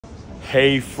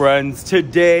Hey friends,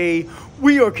 today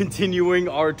we are continuing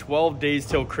our 12 days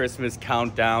till Christmas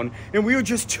countdown, and we are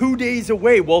just 2 days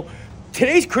away. Well,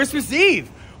 today's Christmas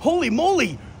Eve. Holy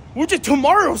moly,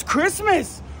 tomorrow's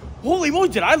Christmas. Holy moly,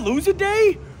 did I lose a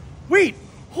day? Wait,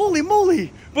 holy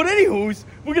moly. But anywho's,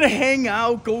 we're gonna hang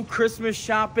out, go Christmas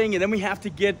shopping, and then we have to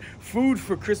get food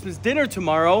for Christmas dinner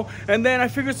tomorrow. And then I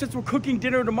figured since we're cooking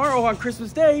dinner tomorrow on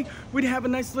Christmas Day, we'd have a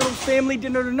nice little family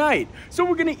dinner tonight. So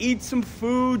we're gonna eat some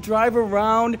food, drive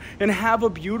around, and have a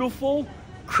beautiful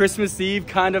Christmas Eve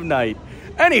kind of night.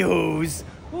 Anywho's,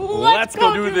 let's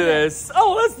go do this.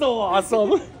 Oh, that's so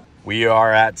awesome. We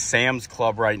are at Sam's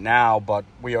Club right now, but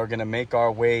we are going to make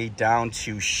our way down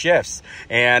to Shifts.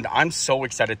 And I'm so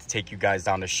excited to take you guys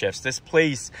down to Shifts. This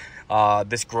place,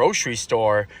 this grocery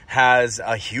store has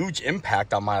a huge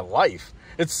impact on my life.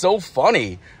 It's so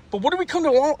funny. But what did we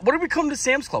come to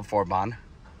Sam's Club for, Bon?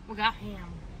 We got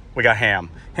ham. We got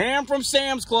ham. Ham from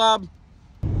Sam's Club.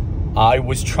 I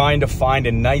was trying to find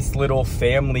a nice little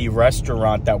family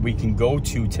restaurant that we can go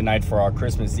to tonight for our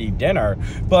Christmas Eve dinner,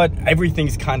 but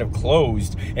everything's kind of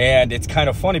closed. And it's kind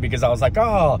of funny because I was like,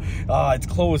 it's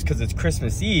closed because it's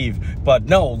Christmas Eve. But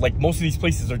no, like most of these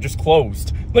places are just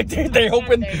closed. Like they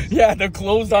open, yeah, they're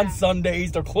closed on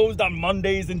Sundays. They're closed on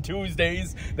Mondays and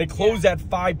Tuesdays. They close at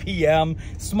 5 p.m.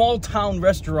 Small town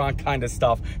restaurant kind of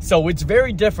stuff. So it's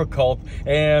very difficult.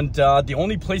 And the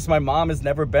only place my mom has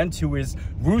never been to is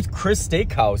Ruth Chris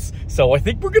Steakhouse. So I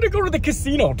think we're gonna go to the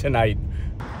casino tonight.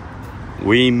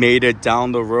 We made it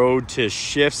down the road to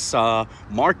Shifts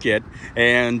Market,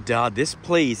 and this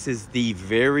place is the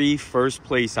very first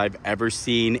place I've ever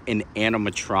seen an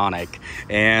animatronic,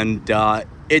 and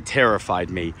it terrified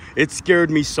me. It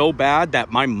scared me so bad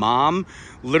that my mom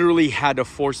literally had to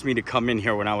force me to come in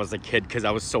here when I was a kid because I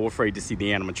was so afraid to see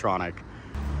the animatronic.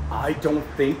 I don't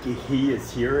think he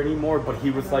is here anymore, but he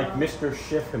was like Mr.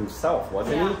 Schiff himself,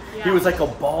 wasn't he? Yeah. He was like a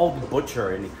bald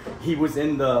butcher, and he was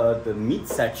in the meat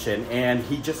section, and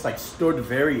he just like stood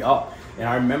very up. And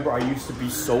I remember I used to be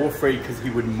so afraid because he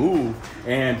would move,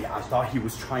 and I thought he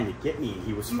was trying to get me.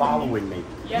 He was following me.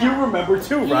 Yeah. You remember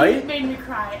too, right? He made me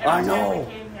cry every time we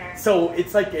came here. So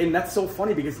it's like, and that's so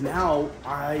funny because now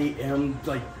I am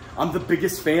like, I'm the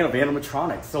biggest fan of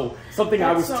animatronics. So something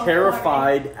I was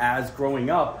terrified as growing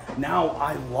up, now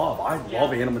I love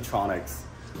animatronics.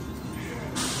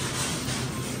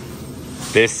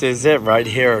 This is it right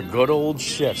here, good old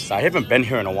Shifts. I haven't been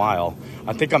here in a while.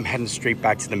 I think I'm heading straight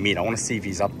back to the meat. I want to see if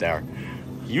he's up there.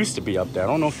 He used to be up there. I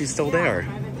don't know if he's still there.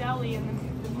 By the deli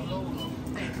and the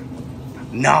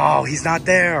meat. No, he's not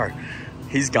there.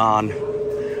 He's gone.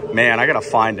 Man, I gotta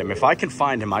find him. If I can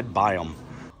find him, I'd buy him.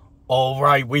 All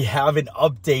right, we have an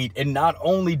update, and not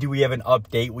only do we have an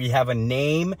update, we have a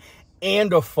name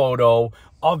and a photo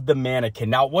of the mannequin.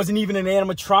 Now, it wasn't even an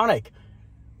animatronic.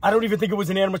 I don't even think it was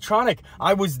an animatronic.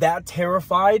 I was that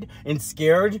terrified and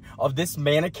scared of this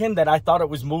mannequin that I thought it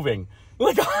was moving.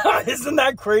 Like, isn't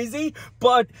that crazy?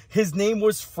 But his name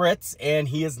was Fritz, and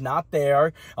he is not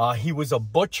there. He was a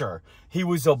butcher. He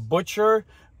was a butcher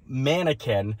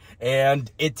mannequin,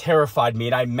 and it terrified me,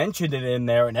 and I mentioned it in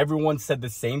there, and everyone said the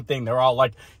same thing. They're all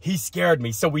like, he scared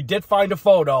me. So we did find a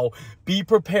photo. Be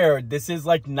prepared. This is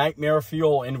like nightmare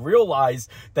fuel, and realize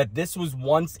that this was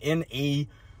once in a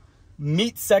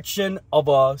meat section of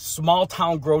a small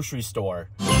town grocery store.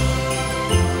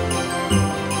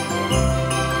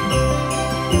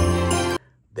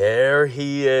 There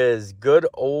he is, good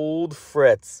old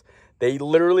Fritz. They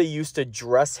literally used to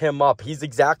dress him up. He's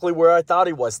exactly where I thought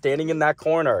he was, standing in that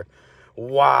corner.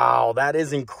 Wow, that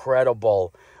is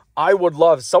incredible. I would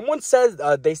love, someone said,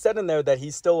 they said in there that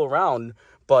he's still around,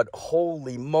 but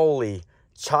holy moly,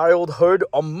 childhood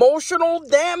emotional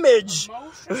damage.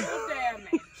 Emotional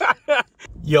damage.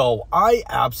 Yo, I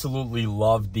absolutely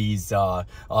love these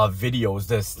videos,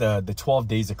 the 12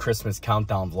 days of Christmas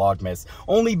countdown vlogmas,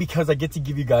 only because I get to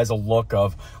give you guys a look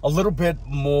of a little bit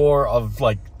more of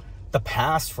like the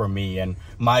past for me and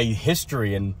my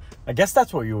history, and I guess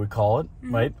that's what you would call it,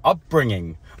 right?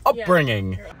 Upbringing.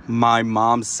 Yeah. My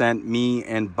mom sent me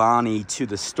and Bonnie to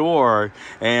the store,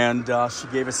 and she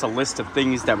gave us a list of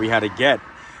things that we had to get,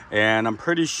 and I'm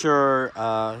pretty sure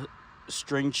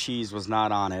string cheese was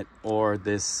not on it, or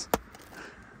this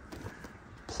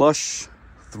plush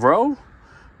throw.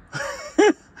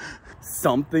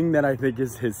 something that I think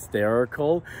is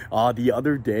hysterical. The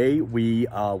other day, we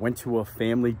went to a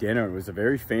family dinner. It was a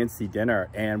very fancy dinner,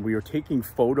 and we were taking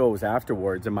photos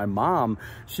afterwards. And my mom,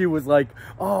 she was like,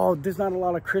 oh, there's not a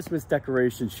lot of Christmas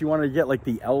decorations. She wanted to get like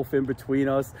the elf in between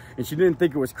us, and she didn't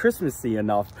think it was Christmassy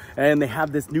enough. And they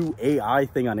have this new AI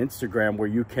thing on Instagram where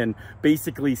you can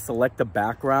basically select the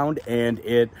background, and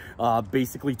it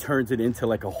basically turns it into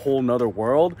like a whole nother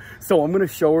world. So I'm gonna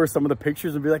show her some of the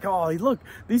pictures and be like, oh, look,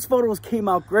 these photos came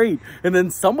out great. And then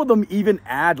some of them even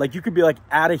add, like, you could be like,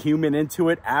 add a human into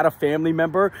it, add a family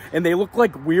member, and they look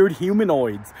like weird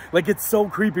humanoids. Like, it's so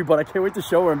creepy, but I can't wait to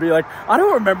show her and be like, I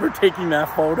don't remember taking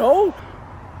that photo.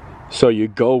 So you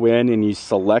go in and you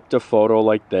select a photo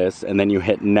like this, and then you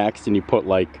hit next and you put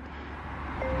like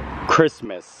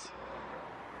Christmas,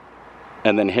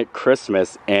 and then hit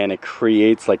Christmas, and it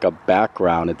creates like a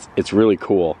background. It's really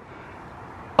cool.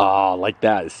 Like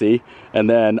that, see? And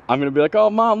then I'm gonna be like,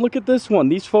 oh, Mom, look at this one.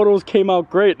 These photos came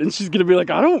out great. And she's gonna be like,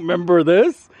 I don't remember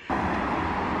this.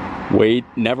 Wait,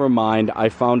 never mind. I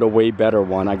found a way better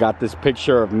one. I got this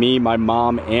picture of me, my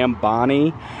mom, and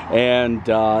Bonnie. And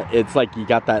it's like you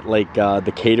got that like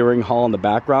the catering hall in the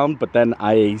background. But then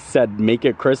I said, make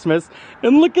it Christmas.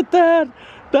 And look at that.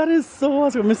 That is so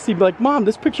awesome. I'm gonna see, like, Mom,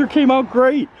 this picture came out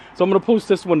great. So I'm gonna post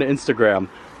this one to Instagram.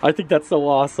 I think that's so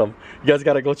awesome. You guys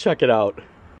gotta go check it out.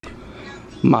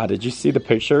 Ma, did you see the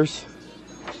pictures?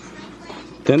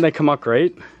 Didn't they come out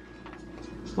great?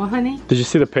 What, honey? Did you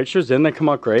see the pictures? Didn't they come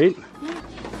out great? Yeah.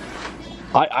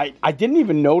 I didn't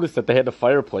even notice that they had the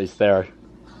fireplace there.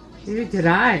 Neither did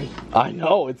I. I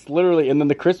know, it's literally, and then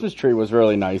the Christmas tree was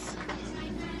really nice.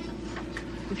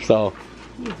 So.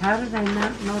 How did I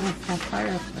not notice that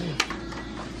fireplace?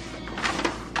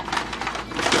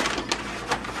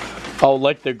 Oh,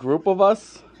 like the group of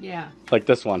us? Yeah. Like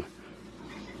this one.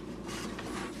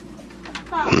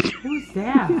 Who's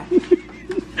that?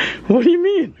 What do you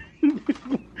mean?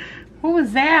 Who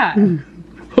was that?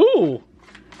 Who?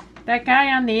 That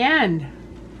guy on the end.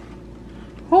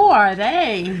 Who are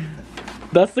they?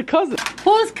 That's the cousin.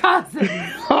 Whose cousins?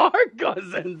 Our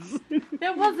cousins.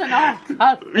 That wasn't our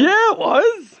cousin. Yeah, it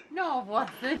was. No, it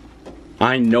wasn't.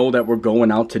 I know that we're going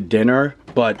out to dinner,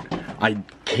 but I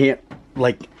can't,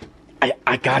 like,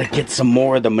 I gotta get some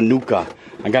more of the Manuka.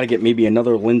 I gotta get maybe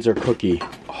another Linzer cookie.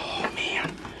 Oh,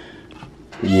 man.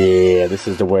 Yeah, this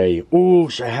is the way. Ooh,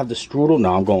 should I have the strudel?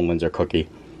 No, I'm going Linzer cookie.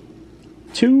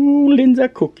 2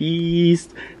 Linzer cookies.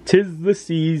 'Tis the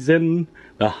season,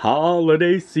 the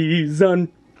holiday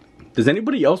season. Does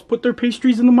anybody else put their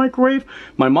pastries in the microwave?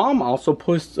 My mom also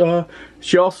puts,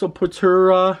 she also puts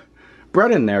her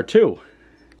bread in there too.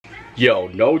 Yo,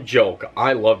 no joke.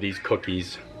 I love these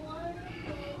cookies.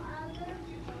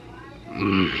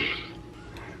 You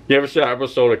ever see that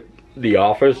episode of The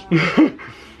Office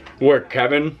where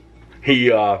Kevin,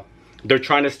 they're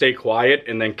trying to stay quiet,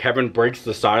 and then Kevin breaks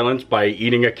the silence by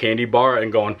eating a candy bar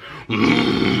and going,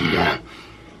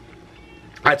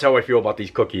 That's how I feel about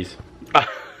these cookies.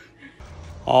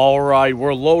 All right,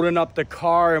 we're loading up the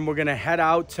car and we're gonna head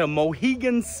out to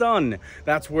Mohegan Sun.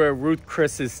 That's where Ruth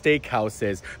Chris's steakhouse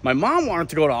is. My mom wanted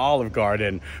to go to Olive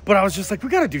Garden, but I was just like, we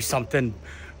gotta do something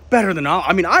better than all.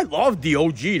 I mean, I love the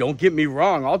OG, don't get me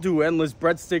wrong. I'll do endless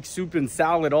breadstick, soup, and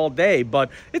salad all day, but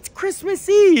it's Christmas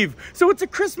Eve, so it's a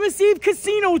Christmas Eve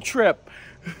casino trip.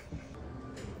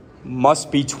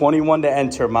 Must be 21 to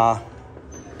enter, Ma.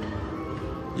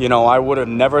 You know, I would have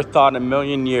never thought in a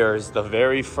million years the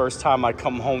very first time I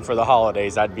come home for the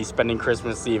holidays, I'd be spending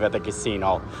Christmas Eve at the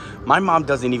casino. My mom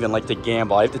doesn't even like to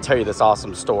gamble. I have to tell you this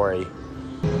awesome story.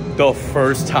 The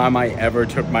first time I ever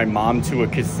took my mom to a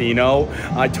casino,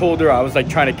 I told her, I was like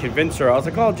trying to convince her. I was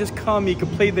like, oh, just come. You can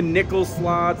play the nickel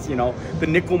slots, you know, the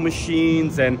nickel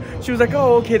machines. And she was like,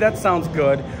 oh, okay, that sounds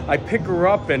good. I pick her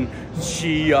up and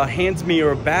she hands me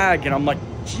her bag. And I'm like,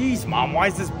 geez, Mom, why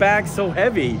is this bag so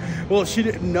heavy? Well, she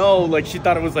didn't know. Like, she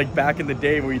thought it was like back in the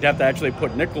day where you'd have to actually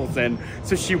put nickels in.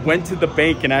 So she went to the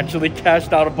bank and actually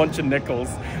cashed out a bunch of nickels.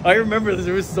 I remember this.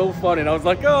 It was so fun. And I was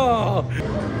like, oh.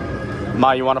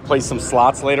 Ma, you want to play some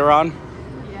slots later on?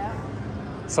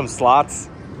 Yeah. Some slots?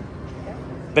 Yeah.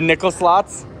 The nickel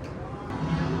slots?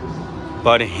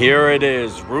 But here it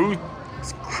is,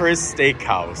 Ruth's Chris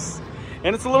Steakhouse.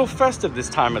 And it's a little festive this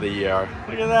time of the year.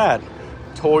 Look at that.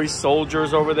 Toy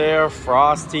soldiers over there,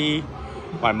 Frosty.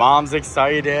 My mom's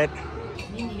excited.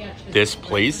 This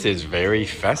place is very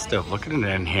festive. Look at it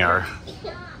in here.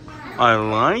 I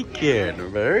like it.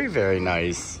 Very, very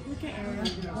nice.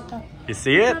 You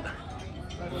see it?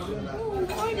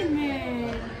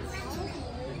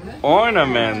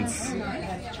 Ornaments.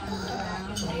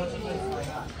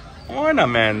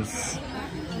 Ornaments.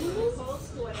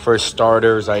 For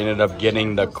starters, I ended up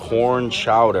getting the corn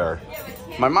chowder.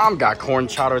 My mom got corn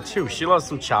chowder too. She loves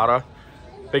some chowder.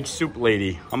 Big soup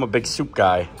lady. I'm a big soup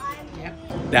guy.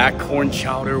 That corn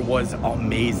chowder was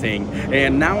amazing.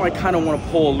 And now I kind of want to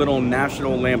pull a little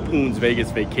National Lampoon's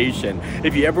Vegas Vacation.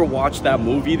 If you ever watch that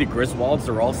movie, the Griswolds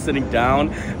are all sitting down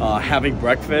having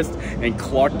breakfast, and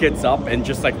Clark gets up and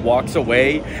just like walks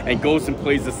away and goes and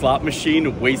plays the slot machine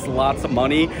and wastes lots of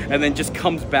money, and then just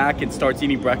comes back and starts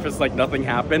eating breakfast like nothing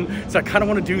happened. So I kind of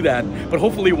want to do that, but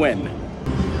hopefully win.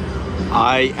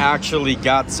 I actually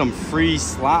got some free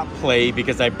slot play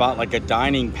because I bought like a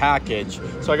dining package.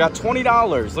 So I got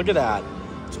 $20. Look at that.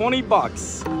 20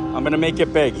 bucks. I'm gonna make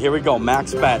it big. Here we go,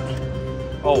 max bet.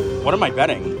 Oh, what am I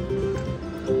betting?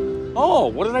 Oh,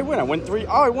 what did I win? I won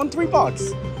I won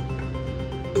 $3.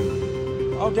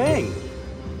 Oh, dang.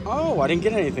 Oh, I didn't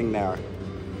get anything there.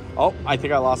 Oh, I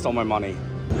think I lost all my money.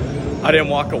 I didn't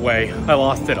walk away. I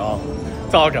lost it all.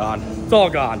 It's all gone. It's all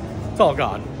gone. It's all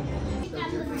gone.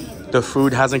 The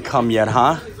food hasn't come yet,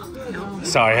 huh? No.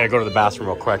 Sorry, I had to go to the bathroom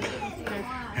real quick.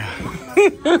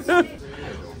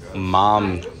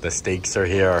 Mom, the steaks are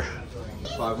here.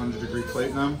 500-degree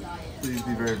plate now. Please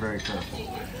be very, very careful.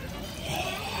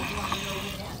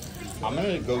 I'm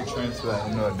gonna go transfer that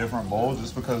into a different bowl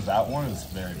just because that one is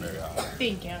very, very hot.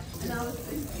 Thank you.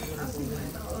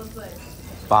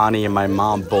 Bonnie and my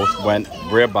mom both went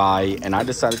ribeye, and I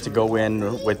decided to go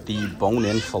in with the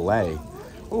bone-in filet.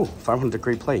 Ooh,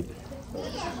 500-degree plate.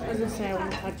 I was gonna say I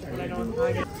wouldn't touch it, but I don't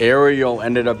like it. Ariel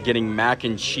ended up getting mac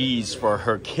and cheese for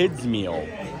her kids meal.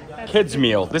 Kids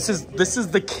meal. This is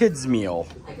the kids meal.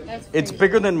 It's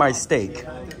bigger than my steak.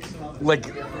 Like,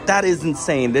 that is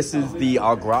insane. This is the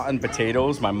au gratin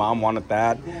potatoes. My mom wanted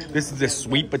that. This is the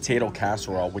sweet potato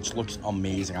casserole, which looks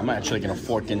amazing. I'm actually gonna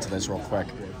fork into this real quick.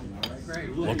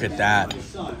 Look at that.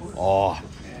 Oh.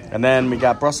 And then we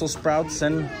got Brussels sprouts,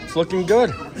 and it's looking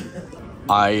good.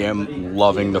 I am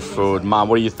loving the food. Mom,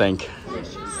 what do you think?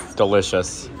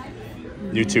 Delicious.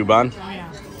 YouTube on? Oh,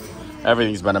 yeah.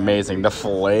 Everything's been amazing. The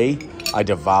filet, I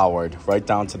devoured right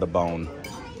down to the bone.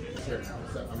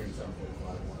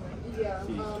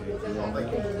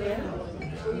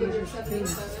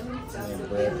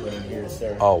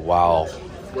 Oh, wow.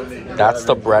 That's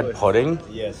the bread pudding?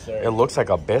 Yes, sir. It looks like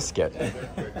a biscuit.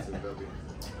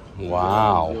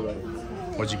 Wow.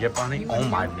 What'd you get, Bonnie? Oh,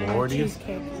 my lordy.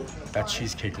 Cheesecake. That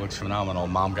cheesecake looks phenomenal.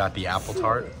 Mom got the apple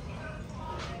tart.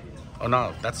 Oh,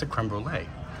 no, that's the creme brulee.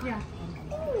 Yeah.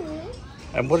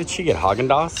 And what did she get?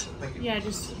 Haagen-Dazs? Yeah,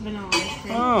 just vanilla ice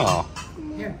cream. Oh.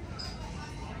 Here.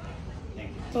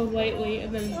 So lightly,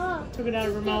 and then took it out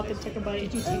of her mouth and took a bite.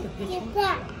 Did you take a picture?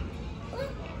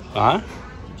 Huh?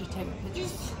 Did you take a picture?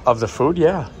 Of the food?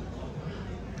 Yeah.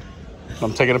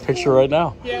 I'm taking a picture right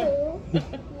now. Yeah.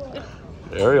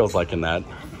 Ariel's liking that.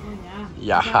 Oh,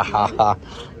 yeah. Yeah.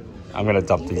 I'm going to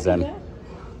dump these in.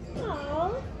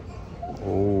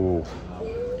 Ooh.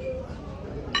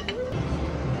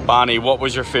 Bonnie, what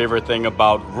was your favorite thing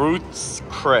about Ruth's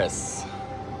Chris?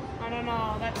 I don't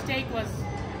know. That steak was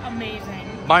amazing.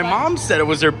 My mom said it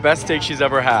was her best steak she's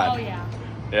ever had. Oh, yeah.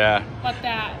 Yeah. But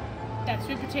that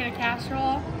sweet potato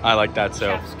casserole, I like that too.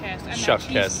 chef's kiss. And Chef's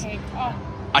that kiss. cheesecake. Oh,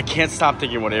 I can't stop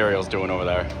thinking what Ariel's doing over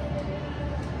there.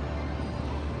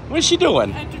 What's she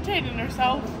doing? entertaining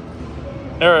herself.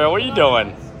 Ariel, what are you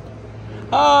doing?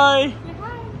 Hi.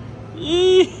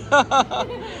 Yee.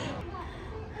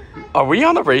 Are we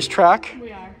on the racetrack?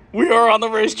 We are. We are on the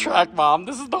racetrack, Mom.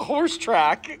 This is the horse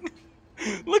track.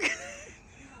 Look.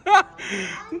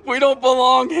 We don't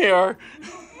belong here.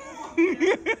 You're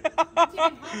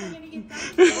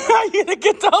gonna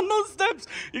get down those steps.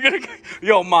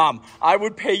 Yo, Mom, I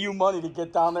would pay you money to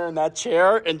get down there in that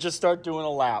chair and just start doing a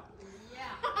lap.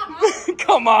 Yeah.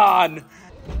 Come on.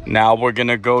 Now we're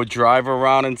gonna go drive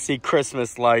around and see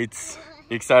Christmas lights.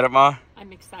 You excited, Ma?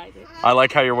 I'm excited. I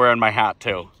like how you're wearing my hat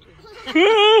too.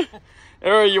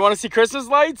 Ariel, you want to see Christmas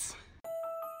lights?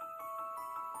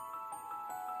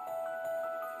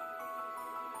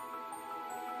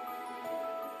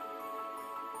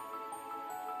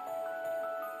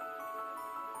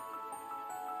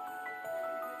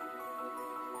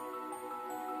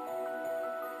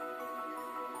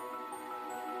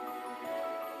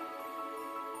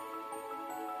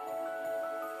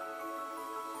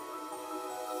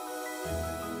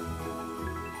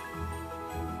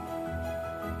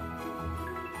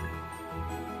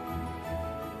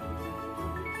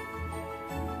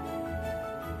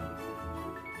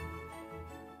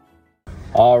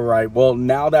 All right, well,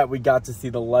 now that we got to see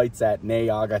the lights at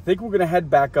Nayog, I think we're going to head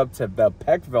back up to the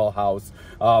Peckville house,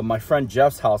 my friend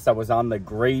Jeff's house that was on the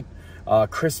Great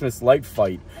Christmas light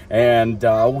fight. And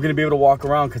we're going to be able to walk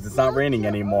around because it's not raining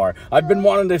anymore. I've been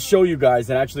wanting to show you guys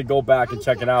and actually go back and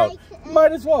check it out.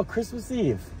 Might as well, Christmas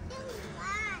Eve.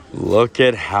 Look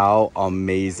at how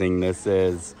amazing this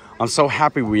is. I'm so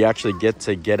happy we actually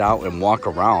get out and walk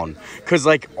around. Because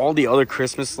like all the other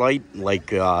Christmas light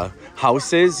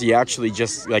houses, you actually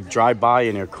just like drive by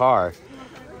in your car.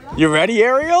 You ready,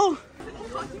 Ariel?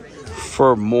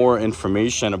 For more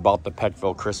information about the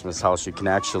Peckville Christmas house, you can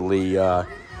actually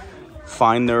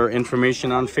find their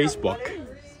information on Facebook.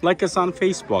 Like us on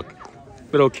Facebook.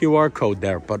 Little QR code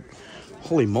there, but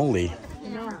holy moly.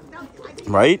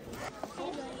 Right?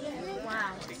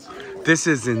 This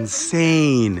is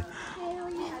insane.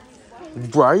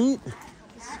 Right?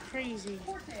 It's crazy.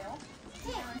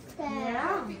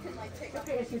 Yeah.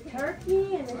 There's a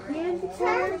turkey and a candy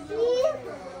turkey.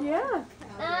 Yeah.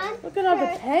 Look at all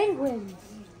the penguins.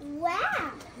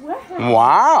 Wow.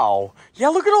 Wow. Yeah,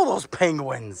 look at all those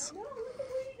penguins.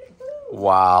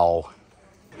 Wow.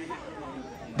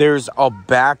 There's a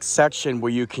back section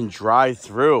where you can drive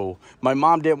through. My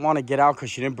mom didn't want to get out because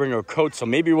she didn't bring her coat, so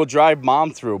maybe we'll drive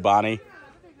Mom through, Bonnie.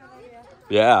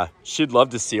 Yeah, she'd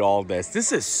love to see all of this.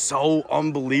 This is so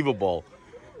unbelievable.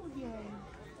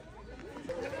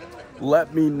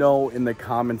 Let me know in the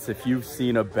comments if you've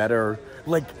seen a better,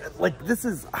 like this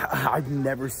is, I've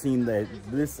never seen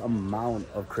this amount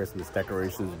of Christmas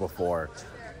decorations before.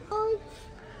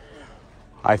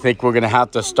 I think we're gonna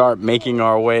have to start making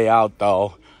our way out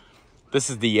though. This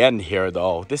is the end here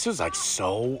though. This is like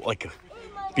so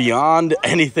beyond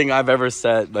anything I've ever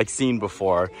seen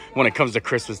before when it comes to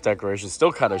Christmas decorations.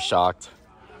 Still kind of shocked.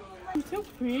 It's so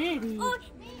pretty.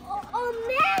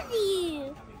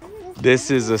 Maddie.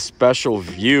 This is a special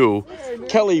view.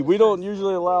 Kelly, we don't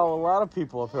usually allow a lot of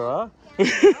people up here,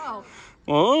 huh?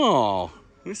 Oh,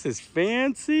 this is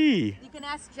fancy. You can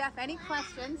ask Jeff any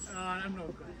questions. I'm no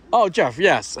good. Oh, Jeff,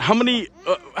 yes. How many,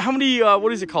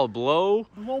 what is it called? Blow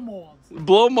molds.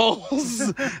 Blow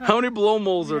molds. How many blow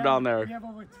molds are down there? We have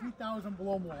over 3,000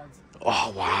 blow molds.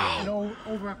 Oh, wow. And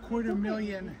over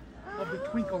 250,000 of the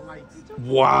twinkle lights.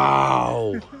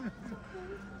 Wow.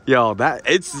 Yo,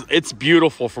 it's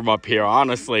beautiful from up here,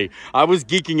 honestly. I was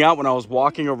geeking out when I was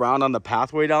walking around on the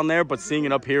pathway down there, but seeing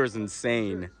it up here is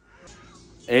insane.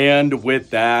 And with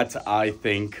that, I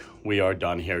think we are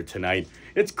done here tonight.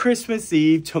 It's Christmas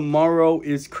Eve. Tomorrow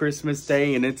is Christmas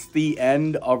Day, and it's the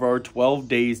end of our 12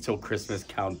 days till Christmas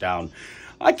countdown.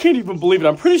 I can't even believe it.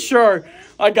 I'm pretty sure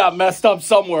I got messed up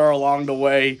somewhere along the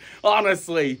way.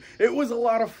 Honestly, it was a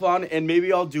lot of fun, and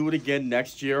maybe I'll do it again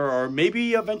next year, or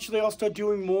maybe eventually I'll start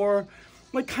doing more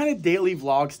like kind of daily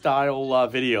vlog style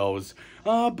videos.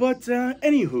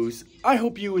 Anywho's, I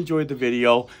hope you enjoyed the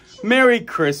video. Merry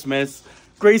Christmas.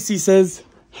 Gracie says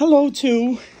hello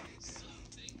too.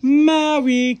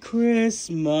 Merry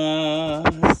Christmas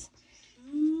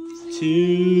to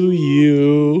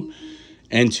you.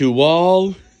 And to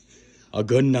all, a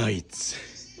good night.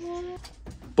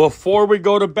 Before we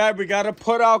go to bed, we gotta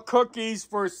put out cookies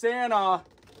for Santa.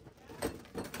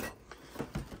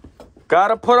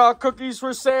 Gotta put out cookies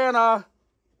for Santa.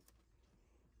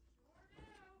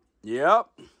 Yep,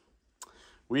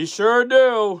 we sure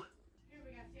do.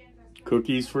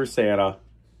 Cookies for Santa.